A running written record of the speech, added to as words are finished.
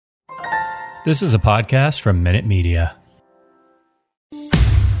This is a podcast from Minute Media. In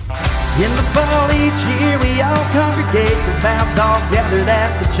the fall each year we all congregate, devout dogs gathered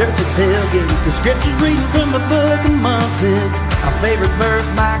at the church's tailgate. The scriptures reading from the book of Munson, our favorite verse,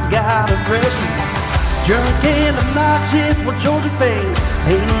 my God, a freshman. Drunk and obnoxious, well Georgia fans,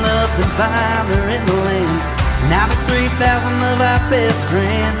 hating up and finer in the land. Now the 3,000 of our best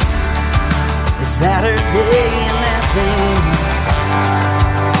friends, it's Saturday in Athens.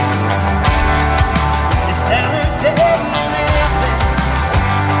 It's Saturday in Athens.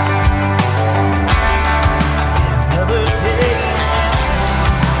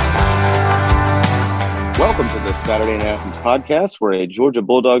 Welcome to the Saturday in Athens podcast. We're a Georgia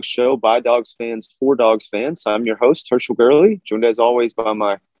Bulldogs show by Dogs fans for Dogs fans. I'm your host, Herschel Gurley, joined as always by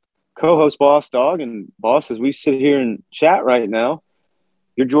my co-host, Boss Dog. And Boss, as we sit here and chat right now,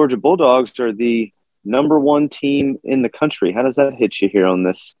 your Georgia Bulldogs are the number one team in the country. How does that hit you here on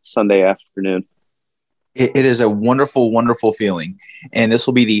this Sunday afternoon? It is a wonderful, wonderful feeling. And this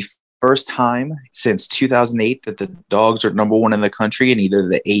will be the first time since 2008 that the Dogs are number one in the country in either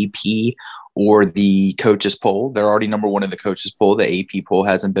the AP or the coaches poll. They're already number one in the coaches poll. The AP poll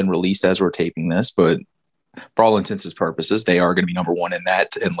hasn't been released as we're taping this, but for all intents and purposes, they are going to be number one in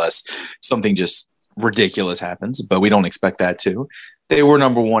that unless something just ridiculous happens, but we don't expect that to. They were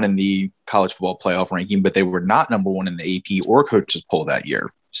number one in the college football playoff ranking, but they were not number one in the AP or coaches poll that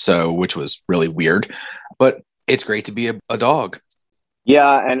year. So, which was really weird, but it's great to be a dog.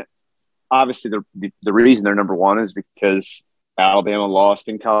 Yeah. And obviously the reason they're number one is because Alabama lost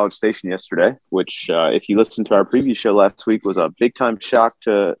in College Station yesterday, which if you listened to our preview show last week was a big time shock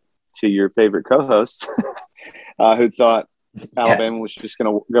to your favorite co-host who thought Alabama was just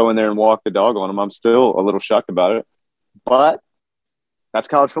going to go in there and walk the dog on them. I'm still a little shocked about it, but that's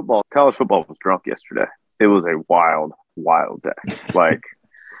college football. College football was drunk yesterday. It was a wild, wild day. Like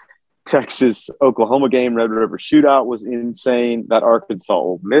Texas-Oklahoma game, Red River Shootout was insane. That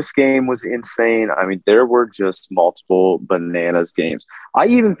Arkansas-Ole Miss game was insane. I mean, there were just multiple bananas games. I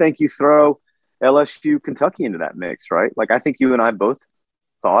even think you throw LSU-Kentucky into that mix, right? Like, I think you and I both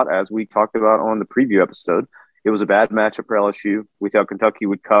thought, as we talked about on the preview episode, it was a bad matchup for LSU. We thought Kentucky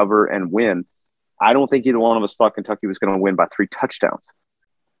would cover and win. I don't think either one of us thought Kentucky was going to win by 3 touchdowns.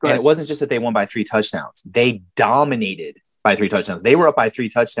 And it wasn't just that they won by 3 touchdowns. They dominated by 3 touchdowns. They were up by 3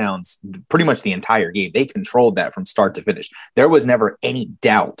 touchdowns pretty much the entire game. They controlled that from start to finish. There was never any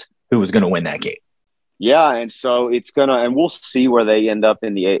doubt who was going to win that game. Yeah, and so it's gonna, and we'll see where they end up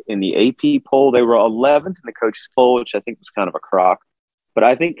in the AP poll. They were 11th in the coaches poll, which I think was kind of a crock. But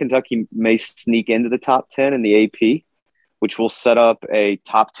I think Kentucky may sneak into the top 10 in the AP, which will set up a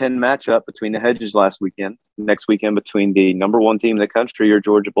top 10 matchup between the Hedges next weekend between the number one team in the country, your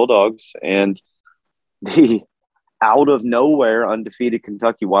Georgia Bulldogs, and the out of nowhere undefeated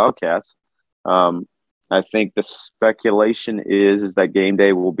Kentucky Wildcats. I think the speculation is that game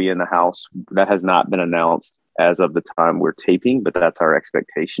day will be in the house. That has not been announced as of the time we're taping, but that's our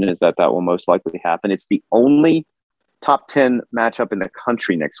expectation, is that will most likely happen. It's the only top 10 matchup in the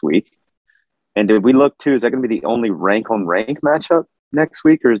country next week. And did we look too, is that going to be the only rank on rank matchup next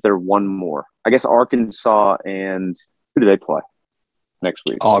week, or is there one more? I guess Arkansas and who do they play next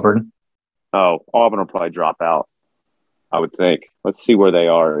week? Auburn. Oh, Auburn will probably drop out, I would think. Let's see where they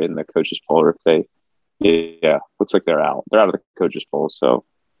are in the coaches poll. If they, yeah, looks like they're out. They're out of the coaches poll. So,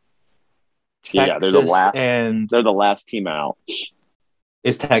 yeah, they're the last. And they're the last team out.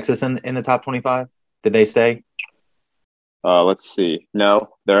 Is Texas in the top 25? Did they stay? Let's see.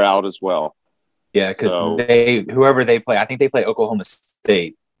 No, they're out as well. Yeah, because whoever they play, I think they play Oklahoma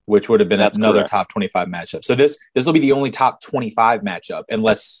State, which would have been another correct. Top 25 matchup. So this will be the only top 25 matchup,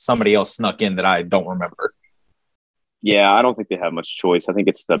 unless somebody else snuck in that I don't remember. Yeah, I don't think they have much choice. I think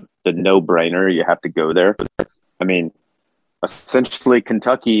it's the no-brainer. You have to go there. I mean, essentially,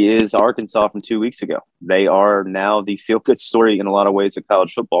 Kentucky is Arkansas from 2 weeks ago. They are now the feel-good story in a lot of ways of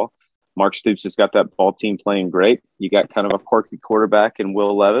college football. Mark Stoops has got that ball team playing great. You got kind of a quirky quarterback in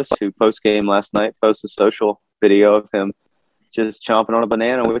Will Levis, who post-game last night posted a social video of him just chomping on a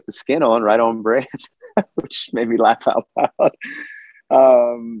banana with the skin on, right on brand, which made me laugh out loud.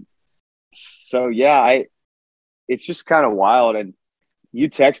 It's just kind of wild. And you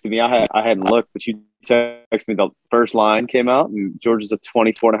texted me. I hadn't looked, but you texted me the first line came out, and Georgia's a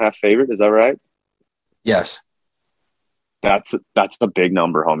 24.5 favorite. Is that right? Yes. That's a big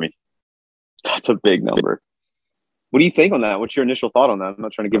number, homie. That's a big number. What do you think on that? What's your initial thought on that? I'm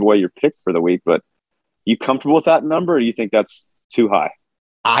not trying to give away your pick for the week, but you comfortable with that number, or do you think that's too high?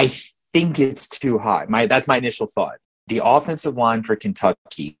 I think it's too high. That's my initial thought. The offensive line for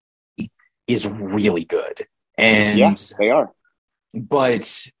Kentucky is really good. And yeah, they are.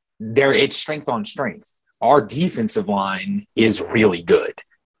 But it's strength on strength. Our defensive line is really good.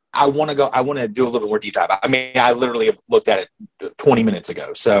 I want to do a little bit more deep dive. I mean, I literally have looked at it 20 minutes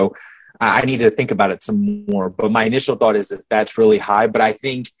ago, so I need to think about it some more. But my initial thought is that that's really high. But I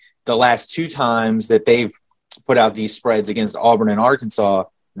think the last 2 times that they've put out these spreads against Auburn and Arkansas,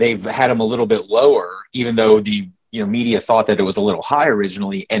 they've had them a little bit lower, even though the media thought that it was a little high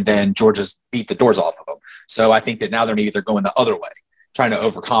originally, and then Georgia's beat the doors off of them. So I think that now they're going the other way, trying to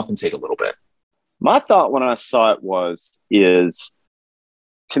overcompensate a little bit. My thought when I saw it is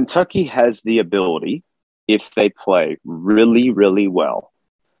Kentucky has the ability, if they play really, really well,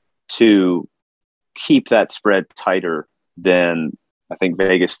 to keep that spread tighter than I think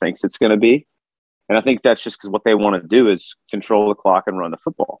Vegas thinks it's going to be. And I think that's just because what they want to do is control the clock and run the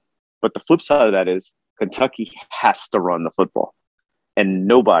football. But the flip side of that is Kentucky has to run the football. And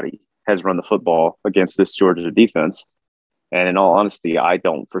nobody has run the football against this Georgia defense. And in all honesty, I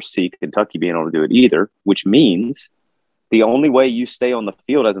don't foresee Kentucky being able to do it either, which means the only way you stay on the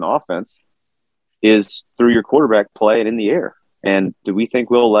field as an offense is through your quarterback play and in the air. And do we think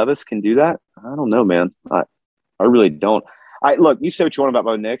Will Levis can do that? I don't know, man. I really don't. Look, you say what you want about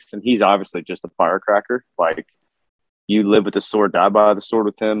Bo Nix, and he's obviously just a firecracker. Like, you live with the sword, die by the sword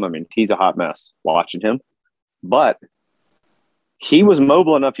with him. I mean, he's a hot mess watching him. But he was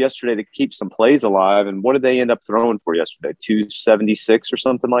mobile enough yesterday to keep some plays alive. And what did they end up throwing for yesterday? 276 or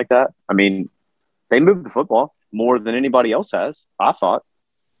something like that? I mean, they moved the football more than anybody else has, I thought.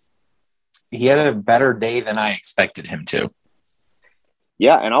 He had a better day than I expected him to.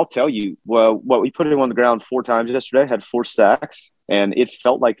 Yeah, and I'll tell you, well, we put him on the ground 4 times yesterday, had 4 sacks, and it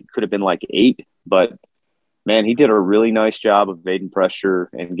felt like it could have been like 8. But, man, he did a really nice job of evading pressure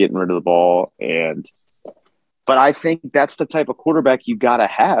and getting rid of the ball. But I think that's the type of quarterback you got to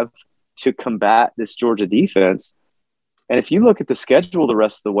have to combat this Georgia defense. And if you look at the schedule the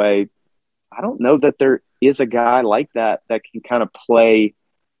rest of the way, I don't know that there is a guy like that can kind of play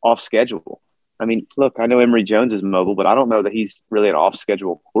off schedule. I mean, look, I know Emory Jones is mobile, but I don't know that he's really an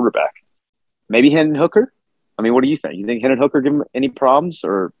off-schedule quarterback. Maybe Hendon Hooker? I mean, what do you think? You think Hendon Hooker give him any problems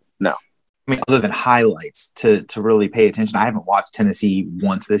or no? I mean, other than highlights to really pay attention, I haven't watched Tennessee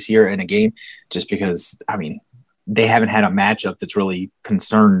once this year in a game just because, I mean, they haven't had a matchup that's really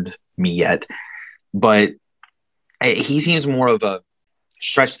concerned me yet. But he seems more of a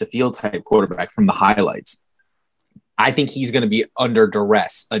stretch the field type quarterback from the highlights. I think he's going to be under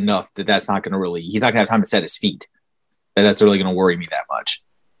duress enough that he's not going to have time to set his feet. That's really going to worry me that much.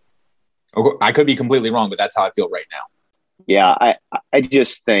 I could be completely wrong, but that's how I feel right now. Yeah, I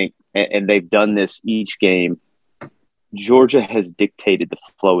just think, and they've done this each game, Georgia has dictated the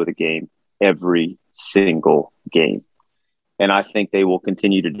flow of the game every single game. And I think they will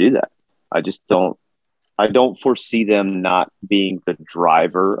continue to do that. I don't foresee them not being the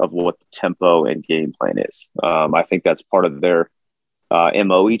driver of what the tempo and game plan is. I think that's part of their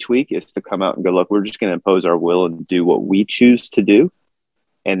MO each week is to come out and go, look, we're just going to impose our will and do what we choose to do.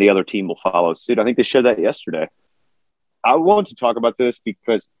 And the other team will follow suit. I think they showed that yesterday. I want to talk about this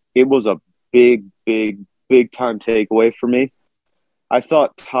because it was a big, big, big time takeaway for me. I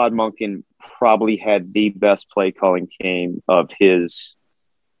thought Todd Monken probably had the best play calling game of his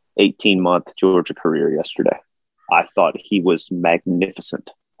 18-month Georgia career yesterday. I thought he was magnificent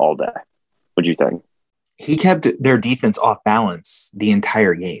all day. What do you think? He kept their defense off balance the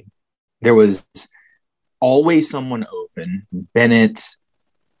entire game. There was always someone open. Bennett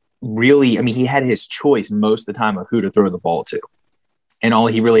really, I mean, he had his choice most of the time of who to throw the ball to. And all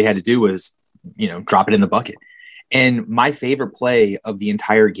he really had to do was, drop it in the bucket. And my favorite play of the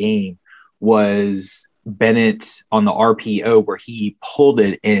entire game was Bennett on the RPO where he pulled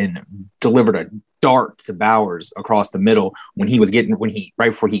it and delivered a dart to Bowers across the middle right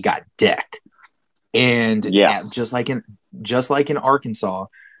before he got decked. And yes, just like in Arkansas,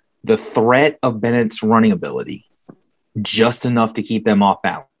 the threat of Bennett's running ability, just enough to keep them off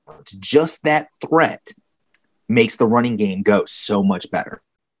balance, just that threat makes the running game go so much better.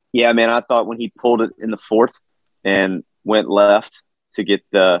 Yeah, man, I thought when he pulled it in the 4th and went left to get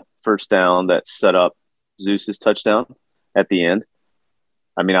the first down that set up Zeus's touchdown at the end.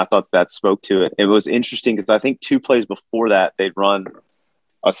 I mean, I thought that spoke to it. It was interesting because I think 2 plays before that, they'd run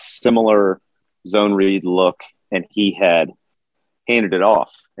a similar zone read look, and he had handed it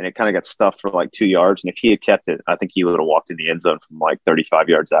off, and it kind of got stuffed for like 2 yards. And if he had kept it, I think he would have walked in the end zone from like 35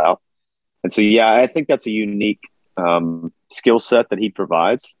 yards out. And so, yeah, I think that's a unique skill set that he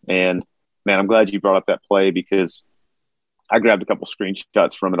provides. And, man, I'm glad you brought up that play because I grabbed a couple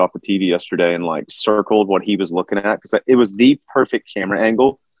screenshots from it off the TV yesterday and like circled what he was looking at because it was the perfect camera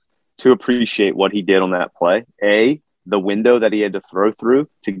angle to appreciate what he did on that play. A, the window that he had to throw through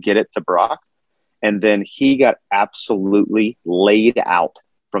to get it to Brock. And then he got absolutely laid out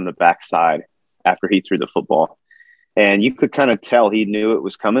from the backside after he threw the football. And you could kind of tell he knew it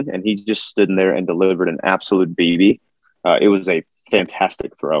was coming, and he just stood in there and delivered an absolute BB. It was a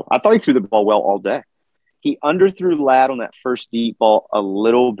fantastic throw. I thought he threw the ball well all day. He underthrew Ladd on that first deep ball a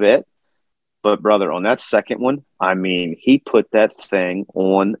little bit, but brother, on that second one, I mean, he put that thing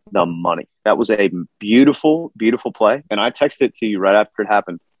on the money. That was a beautiful, beautiful play. And I texted it to you right after it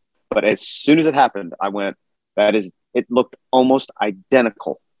happened. But as soon as it happened, I went, it looked almost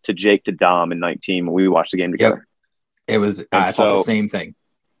identical to Jake to Dom in 19 when we watched the game together. Yep. It was, I thought the same thing.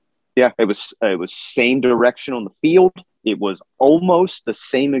 Yeah, it was same direction on the field. It was almost the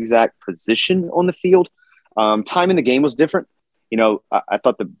same exact position on the field. Time in the game was different. You know, I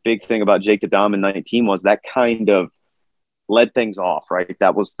thought the big thing about Jake to Dom in 19 was that kind of led things off, right?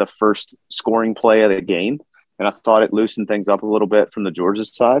 That was the first scoring play of the game. And I thought it loosened things up a little bit from the Georgia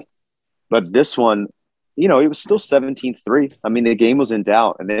side. But this one, you know, it was still 17-3. I mean, the game was in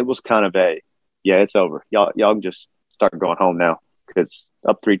doubt, and it was kind of it's over. Y'all can just start going home now because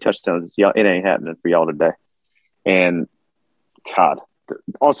up 3 touchdowns, it ain't happening for y'all today. And God,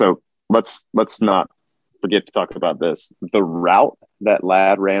 also let's not forget to talk about this. The route that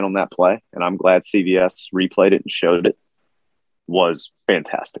Ladd ran on that play, and I'm glad CBS replayed it and showed it, was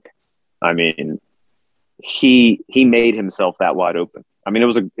fantastic. I mean, he made himself that wide open. I mean, it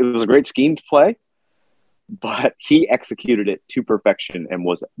was a great schemed play, but he executed it to perfection and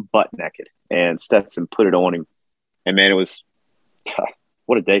was butt naked. And Stetson put it on him. And man, it was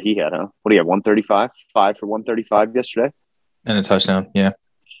what a day he had, huh? What do you have? 135, 5 for 135 yesterday, and a touchdown. Yeah.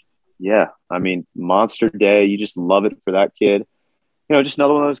 Yeah, I mean, monster day. You just love it for that kid. You know, just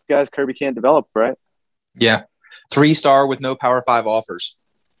another one of those guys Kirby can't develop, right? Yeah. 3-star with no Power 5 offers.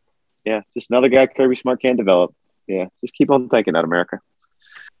 Yeah, just another guy Kirby Smart can't develop. Yeah, just keep on thinking that, America.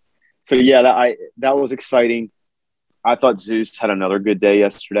 So, yeah, that was exciting. I thought Zeus had another good day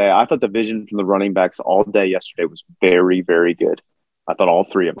yesterday. I thought the vision from the running backs all day yesterday was very, very good. I thought all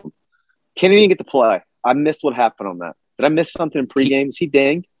 3 of them. Kenny didn't get to play. I missed what happened on that. Did I miss something in pregame? Is he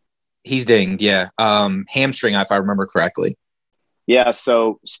dinged? He's dinged, yeah. Hamstring, if I remember correctly. Yeah,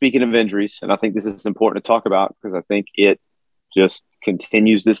 so speaking of injuries, and I think this is important to talk about because I think it just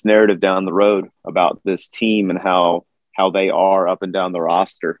continues this narrative down the road about this team and how they are up and down the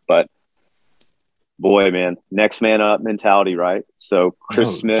roster. But, boy, man, next man up mentality, right? So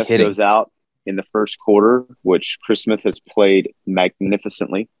Chris Smith goes out in the first quarter, which Chris Smith has played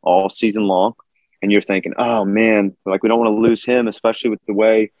magnificently all season long. And you're thinking, oh, man, like we don't want to lose him, especially with the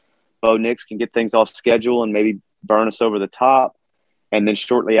way Bo Nix can get things off schedule and maybe burn us over the top. And then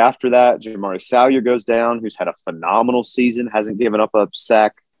shortly after that, Jamari Salyer goes down, who's had a phenomenal season, hasn't given up a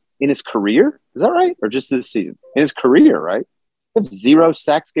sack in his career. Is that right? Or just this season? In his career, right? He has 0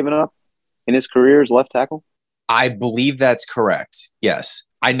 sacks given up in his career as left tackle. I believe that's correct. Yes.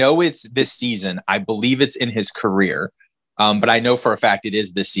 I know it's this season. I believe it's in his career. But I know for a fact it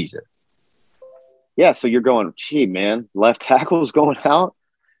is this season. Yeah, so you're going, gee, man, left tackle is going out.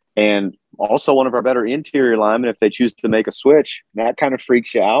 And also one of our better interior linemen, if they choose to make a switch, that kind of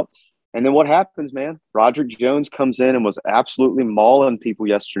freaks you out. And then what happens, man? Roderick Jones comes in and was absolutely mauling people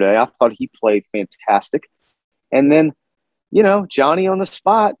yesterday. I thought he played fantastic. And then, you know, Johnny on the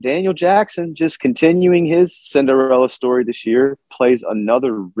spot, Daniel Jackson, just continuing his Cinderella story this year, plays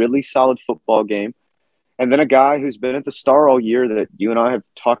another really solid football game. And then a guy who's been at the Star all year that you and I have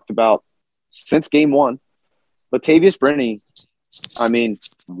talked about since game 1, Latavius Brenny, I mean,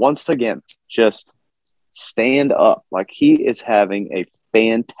 once again, just stand up. Like he is having a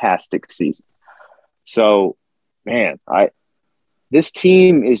fantastic season. So, man, this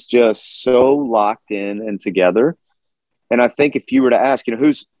team is just so locked in and together. And I think if you were to ask, you know,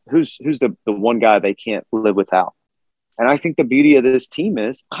 who's the one guy they can't live without? And I think the beauty of this team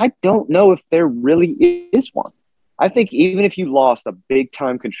is I don't know if there really is one. I think even if you lost a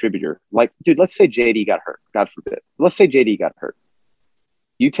big-time contributor, like, dude, let's say JD got hurt. God forbid. Let's say JD got hurt.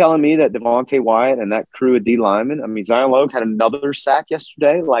 You telling me that Devontae Wyatt and that crew of D linemen, I mean, Zion Logue had another sack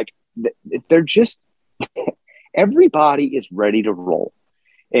yesterday. Like, they're just – everybody is ready to roll.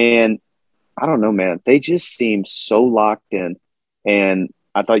 And I don't know, man. They just seem so locked in. And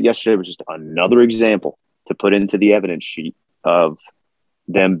I thought yesterday was just another example to put into the evidence sheet of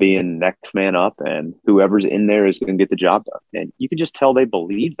them being next man up, and whoever's in there is going to get the job done. And you can just tell they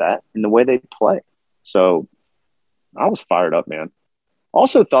believe that in the way they play. So I was fired up, man.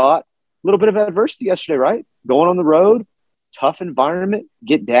 Also thought a little bit of adversity yesterday, right? Going on the road, tough environment,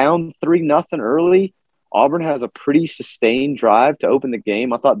 get down 3-0 early. Auburn has a pretty sustained drive to open the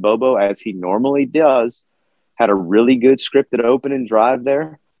game. I thought Bobo, as he normally does, had a really good scripted open and drive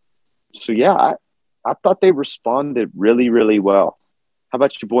there. So, yeah, I thought they responded really, really well. How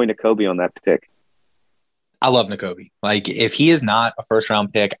about your boy Nakobe on that pick? I love Nakobe. Like, if he is not a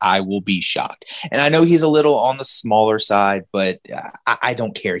first-round pick, I will be shocked. And I know he's a little on the smaller side, but I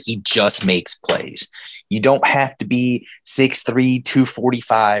don't care. He just makes plays. You don't have to be 6'3",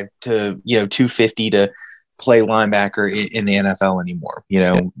 245 to, 250 to play linebacker in the NFL anymore.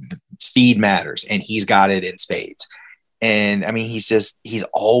 Speed matters, and he's got it in spades. And, I mean, he's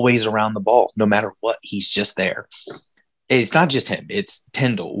always around the ball. No matter what, he's just there. It's not just him. It's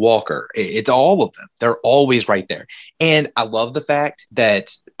Tyndall, Walker. It's all of them. They're always right there. And I love the fact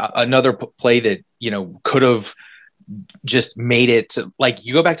that another play that, could have just made it to, like,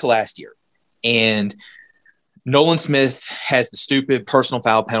 you go back to last year and Nolan Smith has the stupid personal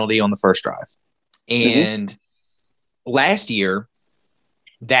foul penalty on the first drive. And last year,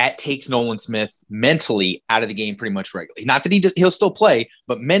 that takes Nolan Smith mentally out of the game pretty much regularly. Not that he'll still play,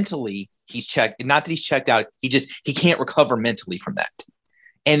 but mentally he's checked. Not that he's checked out. He can't recover mentally from that.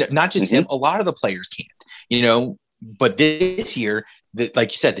 And not just him, a lot of the players can't, but this year,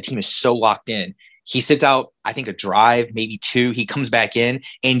 like you said, the team is so locked in. He sits out, I think, a drive, maybe two. He comes back in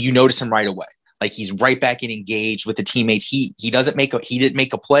and you notice him right away. Like, he's right back in engaged with the teammates. He didn't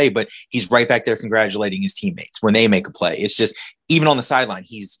make a play, but he's right back there congratulating his teammates when they make a play. It's just, even on the sideline,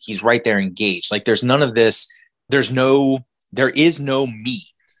 he's right there engaged. Like, there's none of this. There is no me.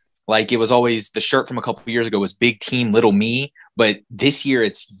 Like, it was always the shirt from a couple of years ago was big team, little me. But this year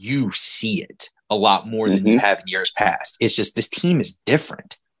it's, you see it a lot more than you have in years past. It's just, this team is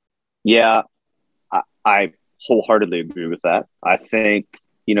different. Yeah, I wholeheartedly agree with that. I think,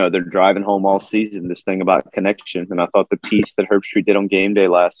 they're driving home all season this thing about connection. And I thought the piece that Herbstreit did on game day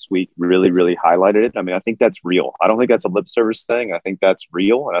last week really, really highlighted it. I mean, I think that's real. I don't think that's a lip service thing. I think that's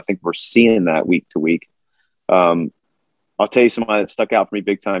real. And I think we're seeing that week to week. I'll tell you somebody that stuck out for me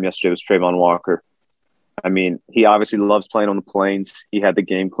big time yesterday was Trayvon Walker. I mean, he obviously loves playing on the Plains. He had the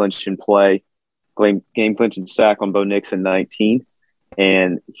game clinching sack on Bo Nix in 19.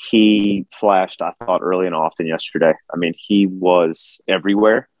 And he flashed, I thought, early and often yesterday. I mean, he was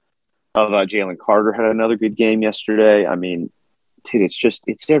everywhere. I thought Jalen Carter had another good game yesterday. I mean, dude,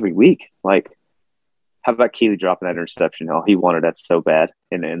 it's every week. Like, how about Keeley dropping that interception? Oh, he wanted that so bad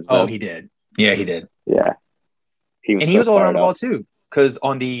in the end zone. Oh, he did. Yeah, he did. Yeah. He was all around the ball too. Because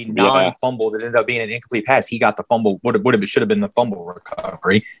on the non-fumble that ended up being an incomplete pass, he got the fumble. Should have been the fumble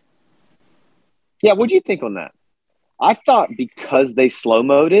recovery. Yeah, what do you think on that? I thought because they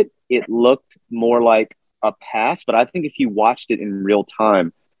slow-moed it, it looked more like a pass. But I think if you watched it in real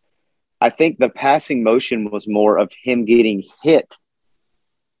time, I think the passing motion was more of him getting hit,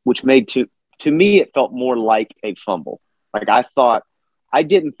 which made to me, it felt more like a fumble. Like, I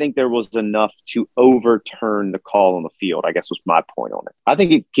didn't think there was enough to overturn the call on the field, I guess was my point on it. I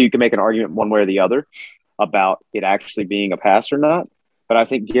think you can make an argument one way or the other about it actually being a pass or not. But I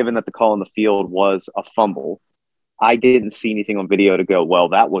think given that the call on the field was a fumble, I didn't see anything on video to go, well,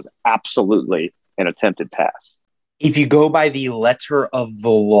 that was absolutely an attempted pass. If you go by the letter of the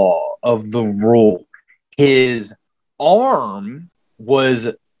law, of the rule, his arm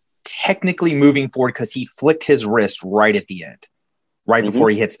was technically moving forward because he flicked his wrist right at the end, right before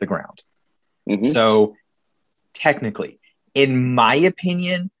he hits the ground. So technically, in my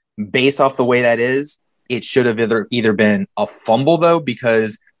opinion, based off the way that is, it should have either been a fumble, though,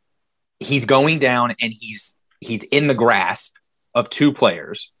 because he's going down and he's in the grasp of two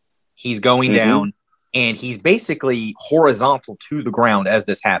players. He's going down and he's basically horizontal to the ground as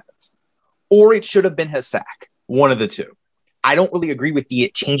this happens. Or it should have been his sack, one of the two. I don't really agree with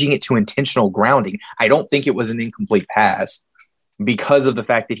changing it to intentional grounding. I don't think it was an incomplete pass because of the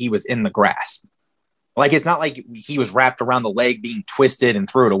fact that he was in the grasp. Like, it's not like he was wrapped around the leg being twisted and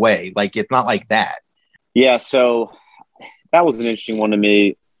threw it away. Like, it's not like that. Yeah, so that was an interesting one to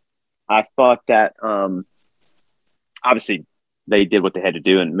me. I thought that obviously they did what they had to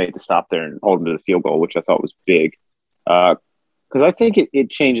do and made the stop there and hold them to the field goal, which I thought was big. Because I think it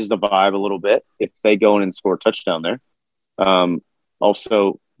changes the vibe a little bit if they go in and score a touchdown there.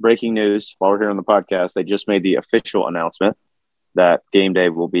 Also, breaking news while we're here on the podcast, they just made the official announcement that game day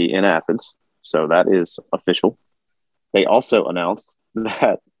will be in Athens. So that is official. They also announced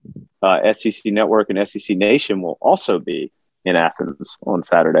that SEC Network and SEC Nation will also be in Athens on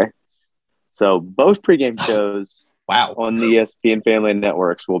Saturday. So both pregame shows on the ESPN family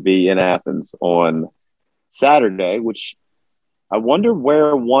networks will be in Athens on Saturday, which I wonder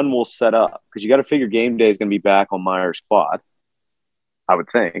where one will set up, because you got to figure game day is going to be back on Myers Quad, I would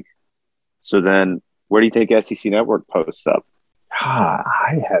think. So then where do you think SEC Network posts up?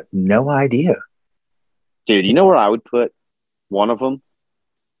 I have no idea. Dude, you know where I would put one of them?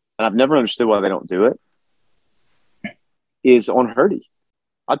 And I've never understood why they don't do it, is on Hurdy.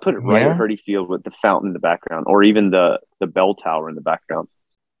 I'd put it right at Hurdy Field with the fountain in the background, or even the bell tower in the background,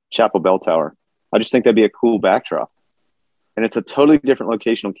 Chapel Bell Tower. I just think that'd be a cool backdrop. And it's a totally different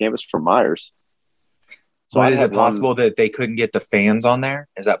location on campus from Myers. So is it possible that they couldn't get the fans on there?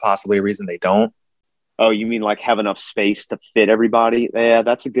 Is that possibly a reason they don't? Oh, you mean like have enough space to fit everybody? Yeah,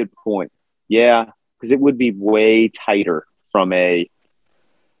 that's a good point. Yeah, because it would be way tighter from a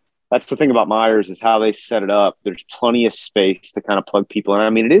 – that's the thing about Myers is how they set it up. There's plenty of space to kind of plug people in. I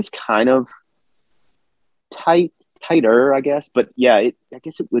mean, it is kind of tighter, I guess. But, yeah, I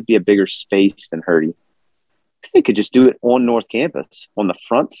guess it would be a bigger space than Hurdy. Because they could just do it on North Campus on the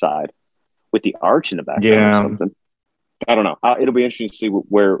front side with the arch in the background or something. I don't know. It'll be interesting to see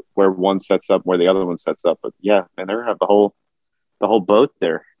where one sets up, where the other one sets up. But yeah, man, they're gonna have the whole boat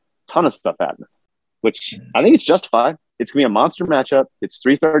there. Ton of stuff happening, which I think it's justified. It's gonna be a monster matchup. It's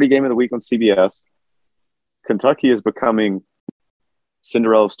 3:30 game of the week on CBS. Kentucky is becoming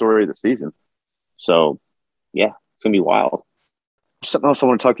Cinderella story of the season. So yeah, it's gonna be wild. Something else I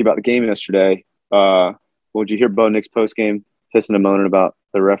want to talk to you about the game yesterday. Would you hear Bo Nick's post game pissing and moaning about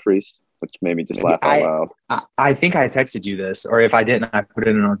the referees? Which made me just laugh out loud. I think I texted you this, or if I didn't, I put it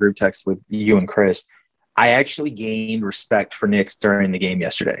in our group text with you and Chris. I actually gained respect for Knicks during the game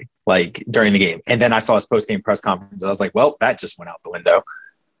yesterday, during the game. And then I saw his post-game press conference. I was like, well, that just went out the window.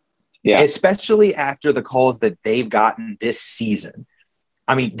 Yeah. Especially after the calls that they've gotten this season.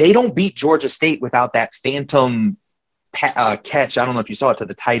 I mean, they don't beat Georgia State without that phantom catch. I don't know if you saw it, to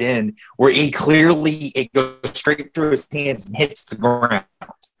the tight end, where it goes straight through his hands and hits the ground.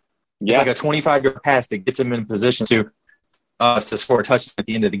 Yeah. It's like a 25-yard pass that gets him in position to score a touchdown at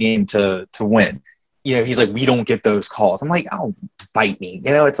the end of the game to win. He's like, we don't get those calls. I'm like, oh, bite me.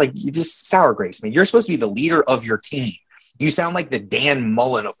 It's like, you just sour grapes me. You're supposed to be the leader of your team. You sound like the Dan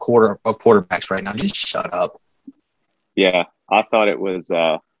Mullen of quarterbacks right now. Just shut up. Yeah, I thought it was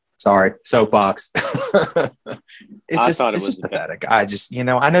sorry, soapbox. It's just pathetic.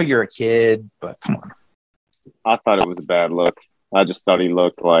 I know you're a kid, but come on. I thought it was a bad look. I just thought he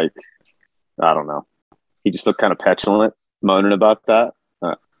looked like, I don't know. He just looked kind of petulant, moaning about that.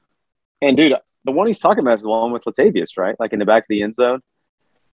 And, dude, the one he's talking about is the one with Latavius, right? Like in the back of the end zone?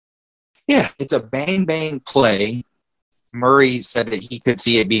 Yeah, it's a bang-bang play. Murray said that he could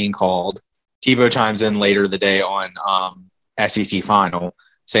see it being called. Tebow chimes in later the day on SEC Final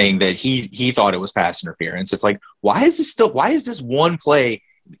saying that he thought it was pass interference. It's like, why is this one play?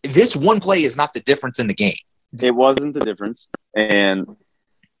 This one play is not the difference in the game. It wasn't the difference. And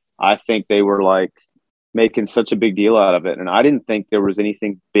I think they were like making such a big deal out of it. And I didn't think there was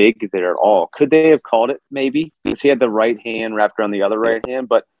anything big there at all. Could they have called it? Maybe, because he had the right hand wrapped around the other right hand.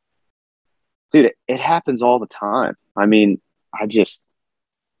 But dude, it happens all the time. I mean, I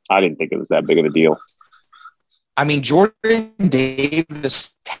didn't think it was that big of a deal. I mean, Jordan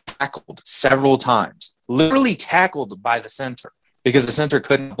Davis tackled several times, literally tackled by the center because the center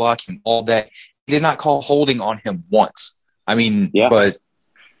couldn't block him all day. He did not call holding on him once. I mean, yeah. But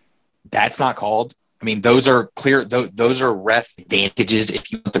that's not called. I mean, those are clear. Those are ref advantages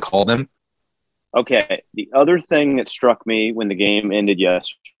if you want to call them. Okay. The other thing that struck me when the game ended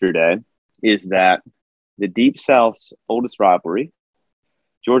yesterday is that the Deep South's oldest rivalry,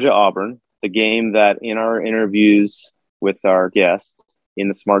 Georgia-Auburn, the game that in our interviews with our guests in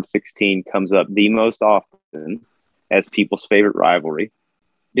the Smart 16 comes up the most often as people's favorite rivalry.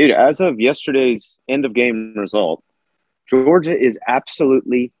 Dude, as of yesterday's end-of-game result, Georgia is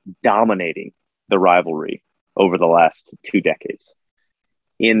absolutely dominating the rivalry over the last 2 decades.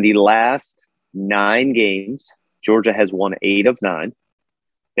 In the last 9 games, Georgia has won 8 of 9.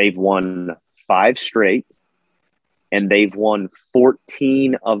 They've won 5 straight, and they've won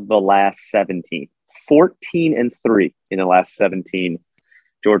 14 of the last 17. 14-3 in the last 17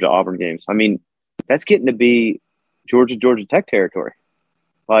 Georgia-Auburn games. I mean, that's getting to be Georgia Tech territory.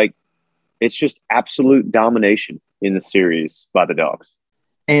 Like, it's just absolute domination in the series by the Dogs.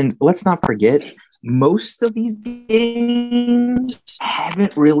 And let's not forget, most of these games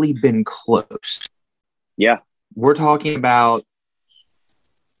haven't really been close. Yeah. We're talking about,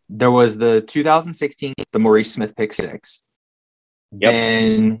 there was the 2016, the Maurice Smith pick 6. Yep.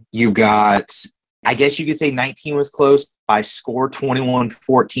 Then you got, I guess you could say 19 was close by score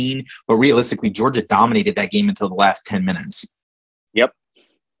 21-14, but realistically, Georgia dominated that game until the last 10 minutes. Yep.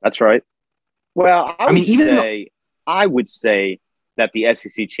 That's right. Well, I would say that the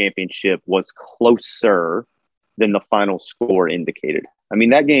SEC championship was closer than the final score indicated. I mean,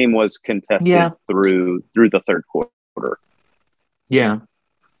 that game was contested through the third quarter. Yeah.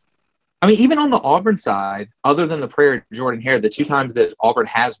 I mean, even on the Auburn side, other than the Prayer Jordan Hare, the two times that Auburn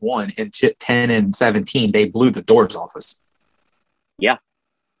has won in 10 and 17, they blew the doors off us. Yeah.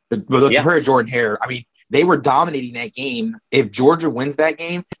 The Prayer Jordan Hare, I mean, they were dominating that game. If Georgia wins that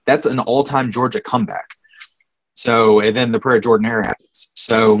game, that's an all-time Georgia comeback. So, and then the Prayer Jordan Hare happens.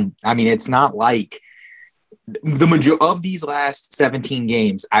 So, I mean, it's not like the majority of these last 17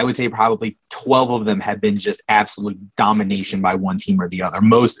 games, I would say probably 12 of them have been just absolute domination by one team or the other.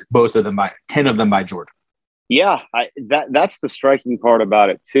 Most of them by 10 of them by Georgia. Yeah, that's the striking part about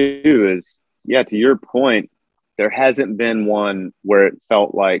it too. Is to your point, there hasn't been one where it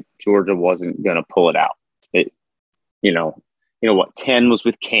felt like Georgia wasn't going to pull it out. It, you know what? 10 was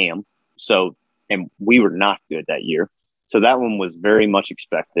with Cam, and we were not good that year, so that one was very much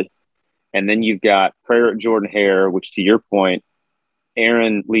expected. And then you've got Prayer at Jordan Hare, which, to your point,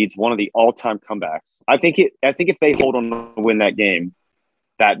 Aaron leads one of the all-time comebacks. I think if they hold on to win that game,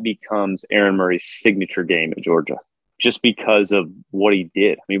 that becomes Aaron Murray's signature game at Georgia, just because of what he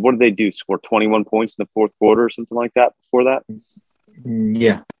did. I mean, what did they do? Score 21 points in the fourth quarter or something like that before that?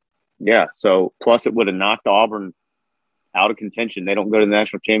 Yeah. Yeah. So plus it would have knocked Auburn out of contention. They don't go to the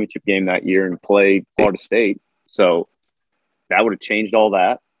national championship game that year and play Florida State. So that would have changed all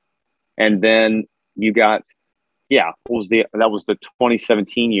that. And then you got, that was the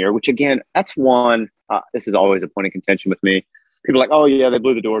 2017 year, which again, that's one, this is always a point of contention with me. People are like, oh yeah, they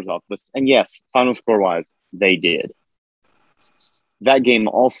blew the doors off us. And yes, final score wise, they did. That game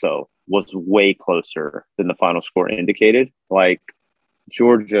also was way closer than the final score indicated. Like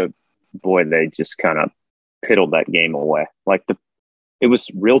Georgia, boy, they just kind of piddled that game away. Like it was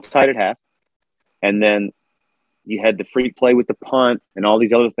real tight at half. And then you had the free play with the punt and all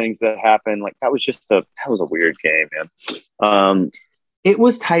these other things that happened. Like that was a weird game, man. It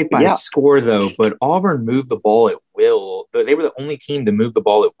was tight by score though, but Auburn moved the ball at will. They were the only team to move the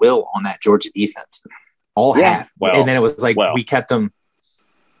ball at will on that Georgia defense, all half. And then it was like we kept them.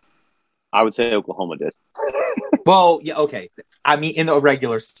 I would say Oklahoma did. Well, yeah, okay. I mean, in the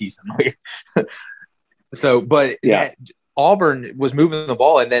regular season. Auburn was moving the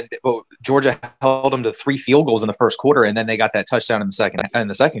ball, and then Georgia held them to 3 field goals in the first quarter, and then they got that touchdown in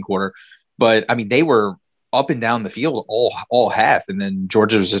the second quarter. But I mean, they were up and down the field all half, and then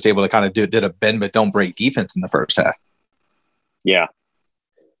Georgia was just able to kind of did a bend but don't break defense in the first half. Yeah,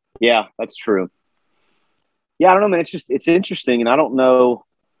 that's true. Yeah, I don't know, man. It's interesting, and I don't know.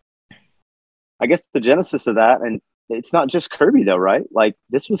 I guess the genesis of that, and it's not just Kirby though, right? Like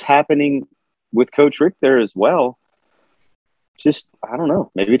this was happening with Coach Rick there as well. Just, I don't know.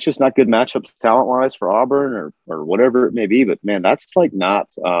 Maybe it's just not good matchups talent wise for Auburn or whatever it may be. But man, that's like not.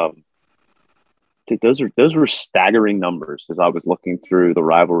 Those were staggering numbers as I was looking through the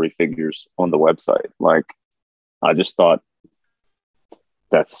rivalry figures on the website. Like, I just thought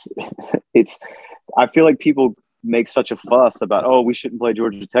it's. I feel like people make such a fuss about, oh, we shouldn't play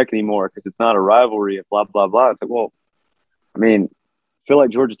Georgia Tech anymore because it's not a rivalry and blah blah blah. It's like, well, I mean, I feel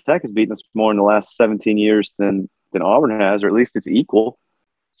like Georgia Tech has beaten us more in the last 17 years than Auburn has, or at least it's equal.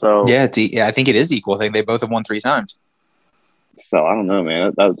 So yeah, I think it is equal. I think they both have won 3 times. So I don't know,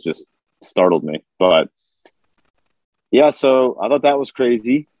 man. That just startled me. But yeah, so I thought that was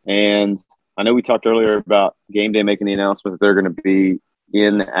crazy. And I know we talked earlier about Game Day making the announcement that they're going to be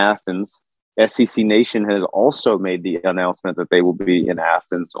in Athens. SEC Nation has also made the announcement that they will be in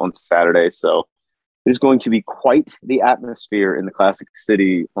Athens on Saturday. So it is going to be quite the atmosphere in the Classic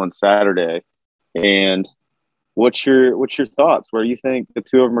City on Saturday. And what's your thoughts? Where do you think the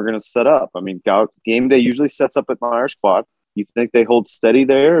two of them are going to set up? I mean, Game Day usually sets up at Myers Quad. You think they hold steady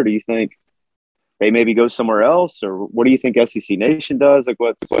there, or do you think they maybe go somewhere else, or what do you think SEC Nation does? Like,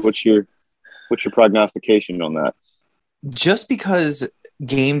 what's your prognostication on that? Just because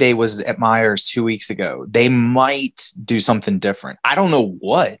Game Day was at Myers 2 weeks ago, they might do something different. I don't know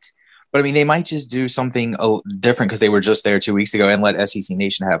what, but I mean, they might just do something different because they were just there 2 weeks ago and let SEC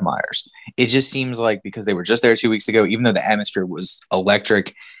Nation have Myers. It just seems like because they were just there 2 weeks ago, even though the atmosphere was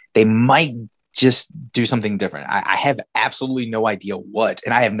electric, they might just do something different. I have absolutely no idea what,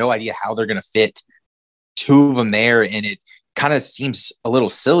 and I have no idea how they're going to fit 2 of them there. And it kind of seems a little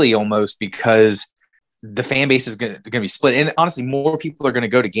silly almost because the fan base is going to be split. And honestly, more people are going to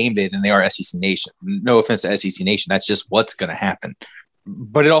go to Game Day than they are SEC Nation. No offense to SEC Nation. That's just what's going to happen.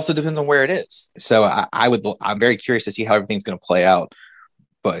 But it also depends on where it is. So I'm very curious to see how everything's going to play out.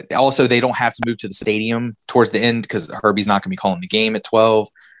 But also, they don't have to move to the stadium towards the end because Herbie's not going to be calling the game at 12.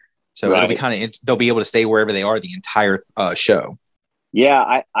 So It'll be kind of they'll be able to stay wherever they are the entire show.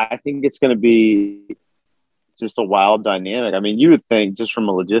 Yeah, I think it's going to be just a wild dynamic. I mean, you would think just from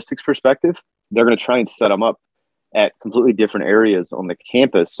a logistics perspective, they're going to try and set them up at completely different areas on the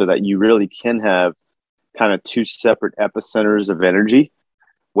campus so that you really can have kind of two separate epicenters of energy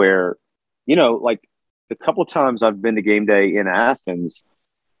where, like the couple times I've been to game day in Athens,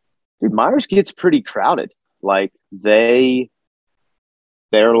 dude, Myers gets pretty crowded. Like they're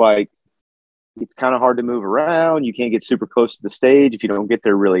like, it's kind of hard to move around. You can't get super close to the stage if you don't get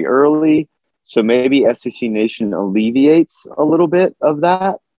there really early. So maybe SEC Nation alleviates a little bit of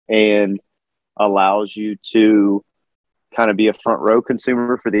that and allows you to kind of be a front row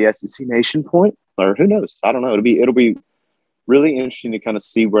consumer for the SEC Nation point, or who knows? I don't know. It'll be really interesting to kind of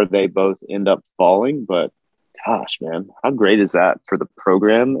see where they both end up falling. But gosh, man, how great is that for the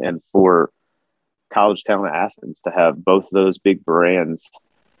program and for College Town Athens to have both of those big brands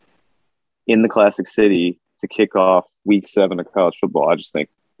in the Classic City to kick off week 7 of college football? I just think,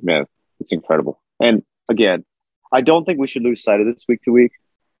 man, it's incredible. And again, I don't think we should lose sight of this week to week.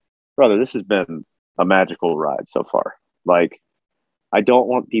 Brother, this has been a magical ride so far. Like, I don't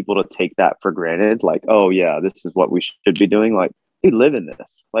want people to take that for granted. Like, oh yeah, this is what we should be doing. Like, dude, live in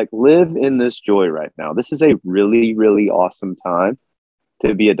this. Like, live in this joy right now. This is a really, really awesome time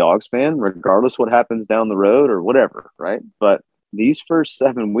to be a Dogs fan, regardless what happens down the road or whatever, right? But these first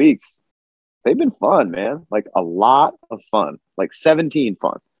 7 weeks, they've been fun, man. Like a lot of fun, like 17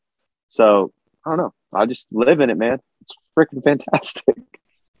 fun. So I don't know. I just live in it, man. It's freaking fantastic.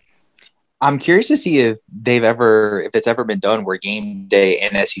 I'm curious to see if it's ever been done where game day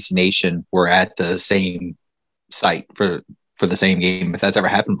and SEC Nation were at the same site for the same game, if that's ever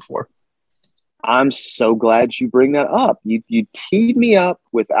happened before. I'm so glad you bring that up. You teed me up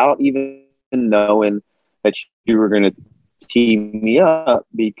without even knowing that you were going to tee me up,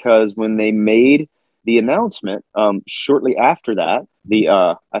 because when they made the announcement shortly after that,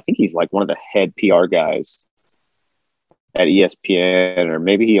 I think he's like one of the head PR guys at ESPN, or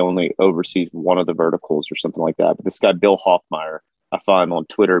maybe he only oversees one of the verticals or something like that. But this guy, Bill Hoffmeyer, I follow him on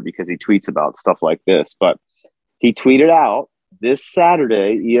Twitter because he tweets about stuff like this. But he tweeted out, this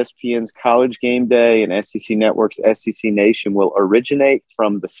Saturday, ESPN's College Game Day and SEC Network's SEC Nation will originate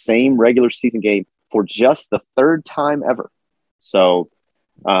from the same regular season game for just the third time ever. So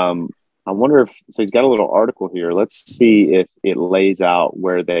I wonder if – so he's got a little article here. Let's see if it lays out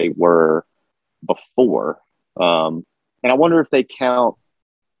where they were before. And I wonder if they count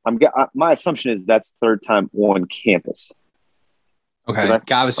 – my assumption is that's third time on campus. Okay.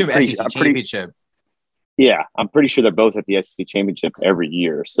 I would assume SEC Championship. Yeah, I'm pretty sure they're both at the SEC Championship every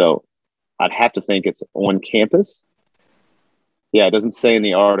year. So I'd have to think it's on campus. Yeah, it doesn't say in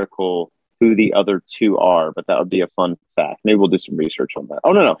the article who the other two are, but that would be a fun fact. Maybe we'll do some research on that.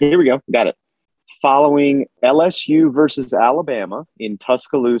 Oh, no. Here we go. Got it. Following LSU versus Alabama in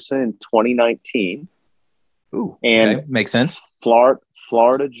Tuscaloosa in 2019. Ooh, and okay. Makes sense.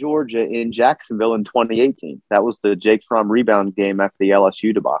 Florida, Georgia in Jacksonville in 2018. That was the Jake Fromm rebound game after the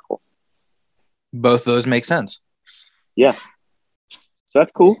LSU debacle. Both of those make sense. Yeah. So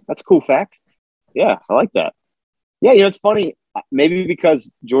that's cool. That's a cool fact. Yeah, I like that. Yeah, it's funny. Maybe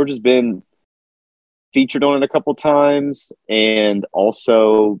because Georgia's been featured on it a couple times, and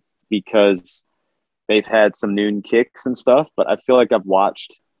also because they've had some noon kicks and stuff, but I feel like I've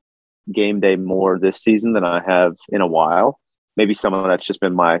watched game day more this season than I have in a while. Maybe some of that's just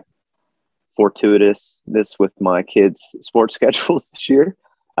been my fortuitousness with my kids' sports schedules this year.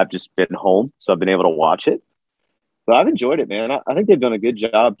 I've just been home, so I've been able to watch it. But I've enjoyed it, man. I think they've done a good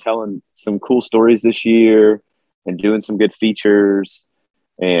job telling some cool stories this year and doing some good features.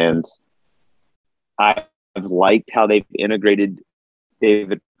 And I've liked how they've integrated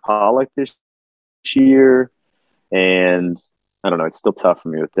David Pollock this year. And I don't know, it's still tough for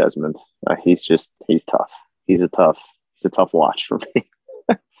me with Desmond. He's tough. He's a tough watch for me.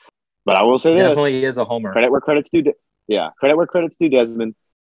 But I will say this. Definitely is a homer. Credit where credit's due. Credit where credit's due, Desmond.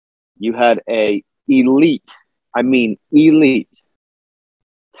 You had a elite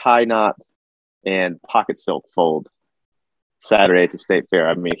tie knot and pocket silk fold Saturday at the State Fair.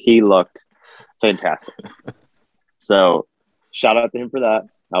 I mean, he looked fantastic. So shout out to him for that.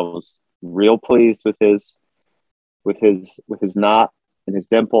 I was real pleased with his knot and his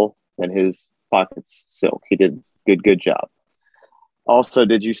dimple and his pockets silk. He did good job. Also,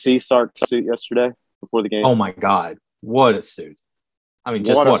 did you see Sark's suit yesterday before the game? Oh my God. What a suit. I mean,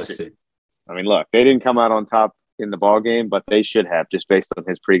 what a suit. I mean, look, they didn't come out on top in the ball game, but they should have, just based on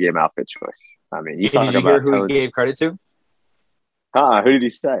his pregame outfit choice. I mean, did you hear who he gave credit to? Who did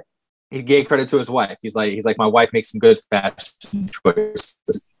he say? He gave credit to his wife. He's like, my wife makes some good fashion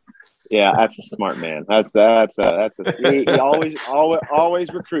choices. Yeah, that's a smart man. He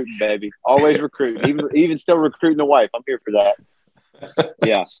always recruiting, baby. Always recruiting. Even still recruiting the wife. I'm here for that.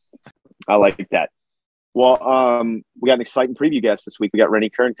 Yeah, I like that. Well, we got an exciting preview guest this week. We got Rennie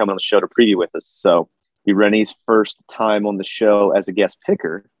Kern coming on the show to preview with us. So be Rennie's first time on the show as a guest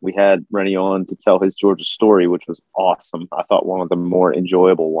picker. We had Rennie on to tell his Georgia story, which was awesome. I thought one of the more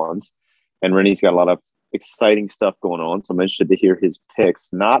enjoyable ones. And Rennie's got a lot of exciting stuff going on. So I'm interested to hear his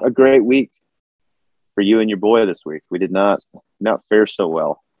picks. Not a great week for you and your boy this week. We did not fare so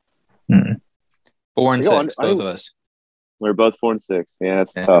well. 4 and 6, both of us. We were both 4 and 6. Yeah,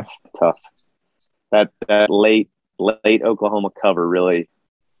 that's tough. That late Oklahoma cover really,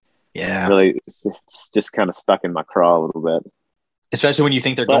 it's just kind of stuck in my craw a little bit. Especially when you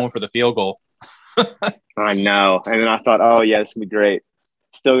think they're going for the field goal. I know. And then I thought, oh yeah, this is gonna be great.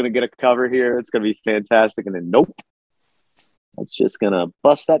 Still gonna get a cover here. It's gonna be fantastic. And then nope. It's just gonna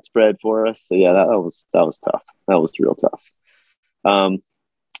bust that spread for us. So yeah, that was tough. That was real tough.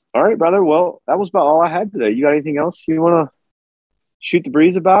 All right, brother. Well, that was about all I had today. You got anything else you want to shoot the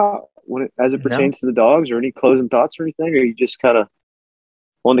breeze about as it pertains to the Dogs, or any closing thoughts or anything? Or you just kind of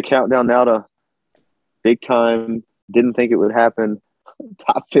on the countdown now to big time, didn't think it would happen,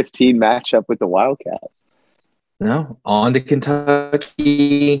 top 15 matchup with the Wildcats? No, on to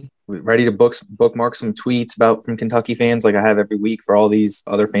Kentucky. Ready to bookmark some tweets from Kentucky fans like I have every week for all these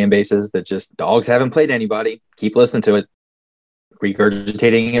other fan bases that just Dogs haven't played anybody. Keep listening to it.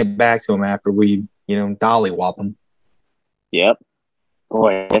 Regurgitating it back to them after we, dollywop them. Yep.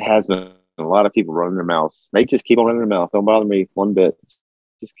 Boy, it has been a lot of people running their mouths. They just keep on running their mouth. Don't bother me one bit.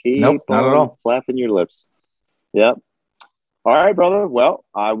 Just keep not at all. Flapping your lips. Yep. All right, brother. Well,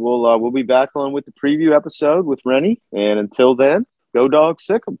 I will. We'll be back on with the preview episode with Rennie. And until then, go Dogs,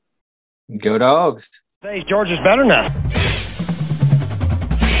 sick 'em. Go Dogs. Georgia's better now.